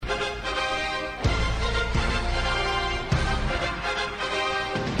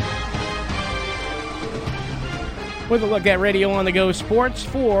With a look at Radio on the Go Sports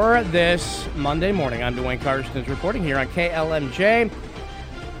for this Monday morning. I'm Dwayne Karstens reporting here on KLMJ.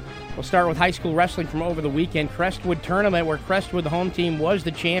 We'll start with high school wrestling from over the weekend. Crestwood tournament, where Crestwood, the home team, was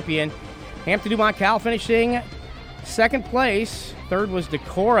the champion. Hampton Dumont Cal finishing second place. Third was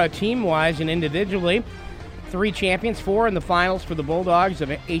Decorah, team-wise and individually. 3 champions, 4 in the finals for the Bulldogs of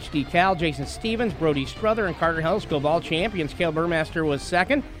HD Cal. Jason Stevens, Brody Struther, and Carter Helskov, all champions. Cale Burmaster was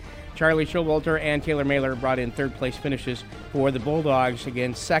second. Charlie Showalter and Taylor Mailer brought in third-place finishes for the Bulldogs,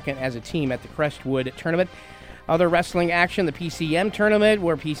 again second as a team at the Crestwood tournament. Other wrestling action, the PCM tournament,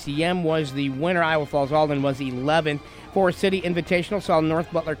 where PCM was the winner. Iowa Falls Alden was 11th. Forest City Invitational saw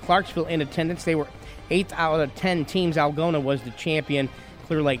North Butler Clarksville in attendance. They were 8th out of 10 teams. Algona was the champion.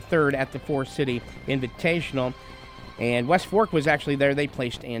 Clear Lake third at the Forest City Invitational. And West Fork was actually there. They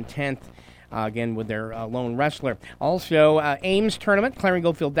placed in 10th. Again, with their lone wrestler. Also, Ames tournament, Clarion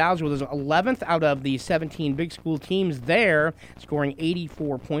Goldfield Dow's was 11th out of the 17 big school teams there, scoring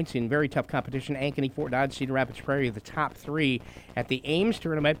 84 points in very tough competition. Ankeny, Fort Dodge, Cedar Rapids Prairie, the top 3 at the Ames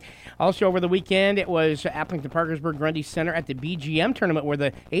tournament. Also, over the weekend, it was Appleton Parkersburg Grundy Center at the BGM tournament, where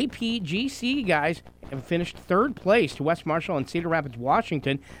the APGC guys finished third place to West Marshall and Cedar Rapids,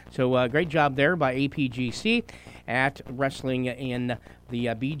 Washington. So, great job there by APGC at wrestling in the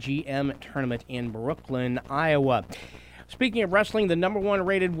BGM tournament in Brooklyn, Iowa. Speaking of wrestling, the number 1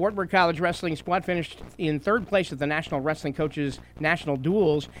 rated Wartburg College wrestling squad finished in third place at the National Wrestling Coaches National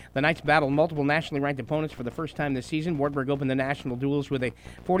Duels. The Knights battled multiple nationally ranked opponents for the first time this season. Wartburg opened the national duels with a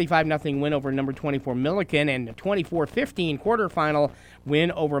 45-0 win over number 24 Milliken and a 24-15 quarterfinal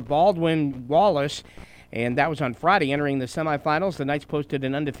win over Baldwin Wallace. And that was on Friday. Entering the semifinals, the Knights posted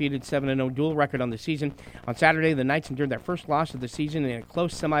an undefeated 7-0 duel record on the season. On Saturday, the Knights endured their first loss of the season in a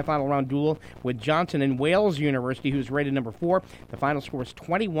close semifinal round duel with Johnson and Wales University, who's rated number 4. The final score was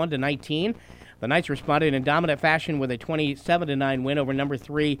 21-19. The Knights responded in dominant fashion with a 27-9 win over number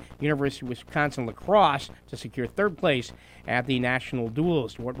 3 University of Wisconsin La Crosse to secure third place at the national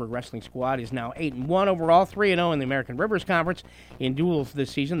duels. The Wartburg Wrestling Squad is now 8-1 overall, 3-0 in the American Rivers Conference. In duels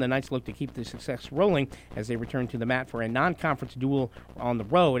this season, the Knights look to keep the success rolling as they return to the mat for a non-conference duel on the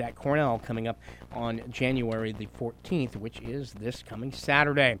road at Cornell coming up on January the 14th, which is this coming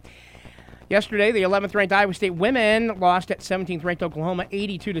Saturday. Yesterday, the 11th-ranked Iowa State women lost at 17th-ranked Oklahoma,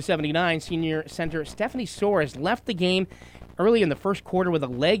 82-79. Senior center Stephanie Soares left the game early in the first quarter with a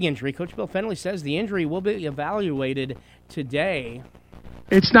leg injury. Coach Bill Fennelly says the injury will be evaluated today.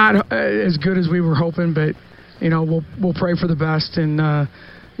 It's not as good as we were hoping, but we'll pray for the best. And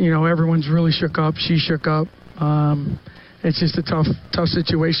everyone's really shook up. She shook up. It's just a tough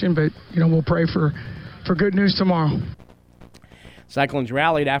situation, but we'll pray for good news tomorrow. Cyclones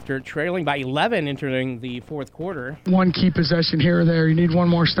rallied after trailing by 11 entering the fourth quarter. One key possession here or there. You need one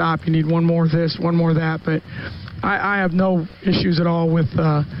more stop. You need one more this, one more that. But I have no issues at all with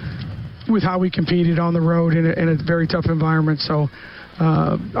how we competed on the road in a very tough environment. So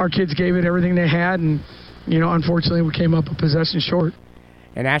our kids gave it everything they had, and unfortunately we came up a possession short.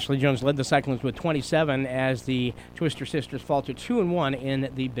 And Ashley Jones led the Cyclones with 27 as the Twister sisters fall to 2-1 in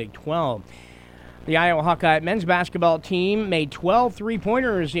the Big 12. The Iowa Hawkeye men's basketball team made 12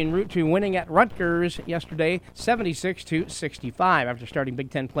 three-pointers en route to winning at Rutgers yesterday, 76-65. After starting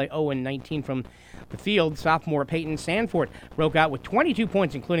Big Ten play 0-19 from the field, sophomore Peyton Sanford broke out with 22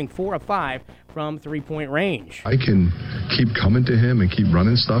 points, including 4 of 5 from three-point range. I can keep coming to him and keep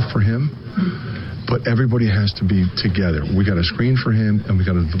running stuff for him, but everybody has to be together. We got to screen for him, and we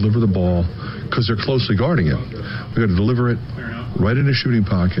got to deliver the ball because they're closely guarding him. We got to deliver it right in the shooting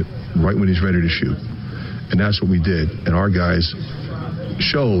pocket, right when he's ready to shoot. And that's what we did. And our guys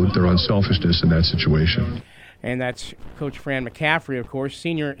showed their unselfishness in that situation. And that's Coach Fran McCaffrey, of course.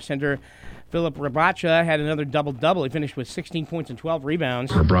 Senior center Philip Rabacha had another double-double. He finished with 16 points and 12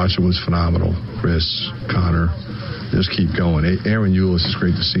 rebounds. Rabacha was phenomenal. Chris, Connor, just keep going. Aaron Eulis, it's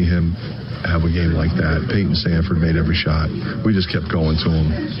great to see him have a game like that. Peyton Sanford made every shot. We just kept going to him.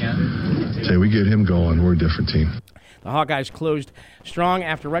 Say, we get him going, we're a different team. The Hawkeyes closed strong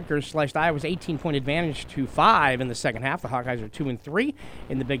after Rutgers sliced Iowa's 18-point advantage to 5 in the second half. The Hawkeyes are 2-3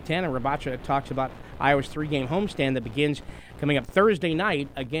 in the Big Ten, and Rabacha talks about Iowa's 3-game homestand that begins coming up Thursday night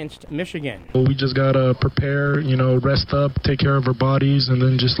against Michigan. We just got to prepare, rest up, take care of our bodies, and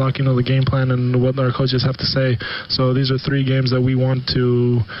then just lock into the game plan and what our coaches have to say. So these are 3 games that we want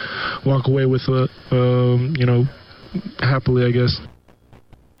to walk away with, happily, I guess.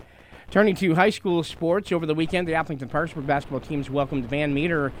 Turning to high school sports, over the weekend, the Appleton-Parkersburg basketball teams welcomed Van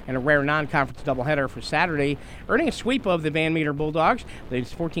Meter in a rare non-conference doubleheader for Saturday, earning a sweep of the Van Meter Bulldogs. The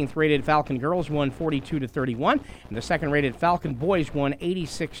 14th-rated Falcon girls won 42-31, and the second-rated Falcon boys won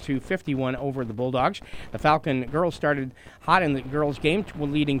 86-51 over the Bulldogs. The Falcon girls started hot in the girls' game,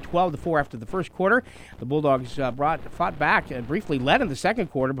 leading 12-4 after the first quarter. The Bulldogs fought back and briefly led in the second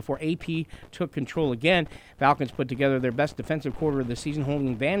quarter before AP took control again. Falcons put together their best defensive quarter of the season,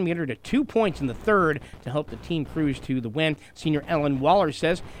 holding Van Meter to 2 points in the third to help the team cruise to the win. Senior Ellen Waller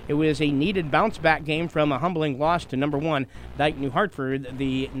says it was a needed bounce-back game from a humbling loss to number 1 Dike New Hartford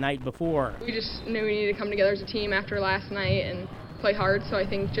the night before. We just knew we needed to come together as a team after last night and play hard, so I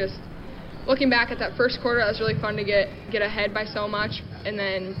think just looking back at that first quarter, that was really fun to get ahead by so much, and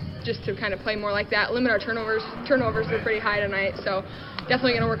then just to kind of play more like that, limit our turnovers. Turnovers were pretty high tonight, so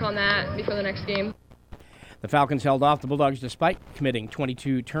definitely going to work on that before the next game. The Falcons held off the Bulldogs despite committing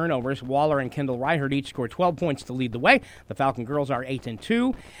 22 turnovers. Waller and Kendall Reichert each scored 12 points to lead the way. The Falcon girls are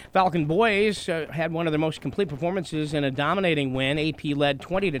 8-2. Falcon boys had one of their most complete performances in a dominating win. AP led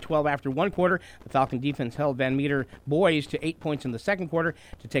 20-12 after one quarter. The Falcon defense held Van Meter boys to 8 points in the second quarter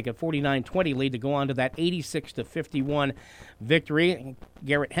to take a 49-20 lead to go on to that 86-51 victory.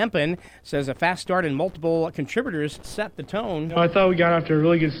 Garrett Hempen says a fast start and multiple contributors set the tone. I thought we got off to a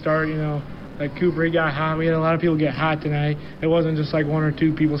really good start. Like Cooper, he got hot. We had a lot of people get hot tonight. It wasn't just like one or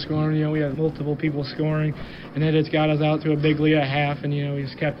two people scoring. We had multiple people scoring, and it just got us out to a big lead at half, and we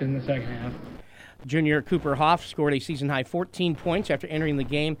just kept it in the second half. Junior Cooper Hoff scored a season-high 14 points after entering the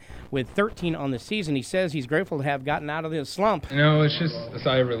game with 13 on the season. He says he's grateful to have gotten out of this slump. It's just a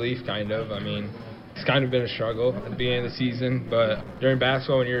sigh of relief, kind of. It's kind of been a struggle at the beginning of the season, but during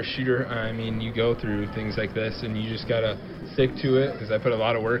basketball, when you're a shooter, you go through things like this, and you just got to stick to it, because I put a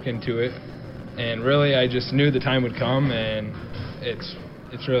lot of work into it. And really, I just knew the time would come, and it's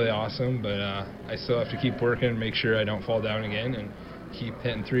really awesome, but I still have to keep working and make sure I don't fall down again and keep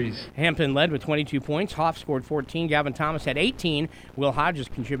hitting threes. Hampton led with 22 points. Hoff scored 14. Gavin Thomas had 18. Will Hodges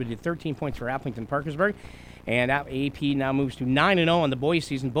contributed 13 points for Appleton-Parkersburg. And AP now moves to 9-0 on the boys'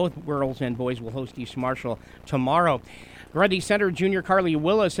 season. Both girls and boys will host East Marshall tomorrow. Grundy Center junior Carly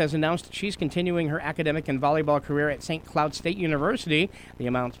Willis has announced she's continuing her academic and volleyball career at St. Cloud State University. The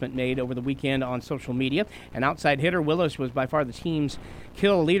announcement made over the weekend on social media. An outside hitter, Willis was by far the team's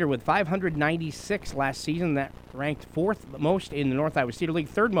kill leader with 596 last season. That ranked fourth most in the North Iowa Cedar League,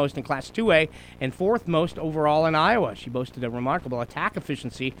 third most in Class 2A, and fourth most overall in Iowa. She boasted a remarkable attack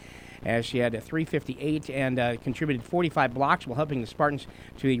efficiency as she had a 358 and contributed 45 blocks while helping the Spartans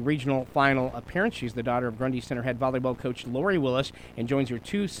to the regional final appearance. She's the daughter of Grundy Center head volleyball coach Lori Willis and joins her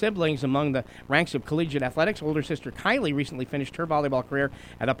two siblings among the ranks of collegiate athletics. Older sister Kylie recently finished her volleyball career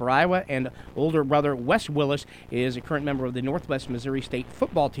at Upper Iowa, and older brother Wes Willis is a current member of the Northwest Missouri State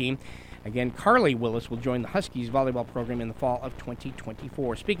football team. Again, Carly Willis will join the Huskies volleyball program in the fall of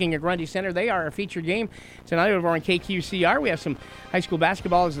 2024. Speaking of Grundy Center, they are a featured game tonight over on KQCR. We have some high school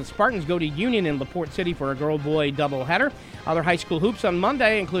basketball as the Spartans go to Union in LaPorte City for a girl-boy doubleheader. Other high school hoops on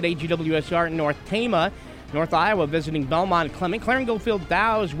Monday include AGWSR in North Tama, North Iowa visiting Belmont Clement, Claren-Goldfield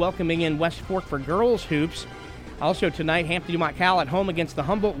Dows welcoming in West Fork for girls hoops. Also tonight, Hampton-Dumont Cal at home against the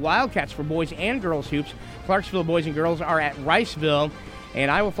Humboldt Wildcats for boys and girls hoops. Clarksville boys and girls are at Riceville. And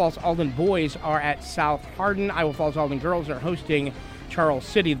Iowa Falls Alden boys are at South Hardin. Iowa Falls Alden girls are hosting Charles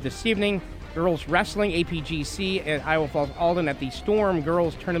City this evening. Girls wrestling, APGC at Iowa Falls Alden at the Storm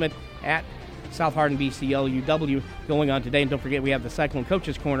Girls Tournament at South Hardin BCLUW going on today. And don't forget, we have the Cyclone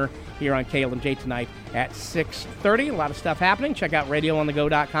Coaches Corner here on KLMJ tonight at 6:30. A lot of stuff happening. Check out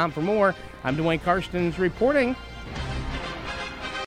radioonthego.com for more. I'm Dwayne Karstens reporting.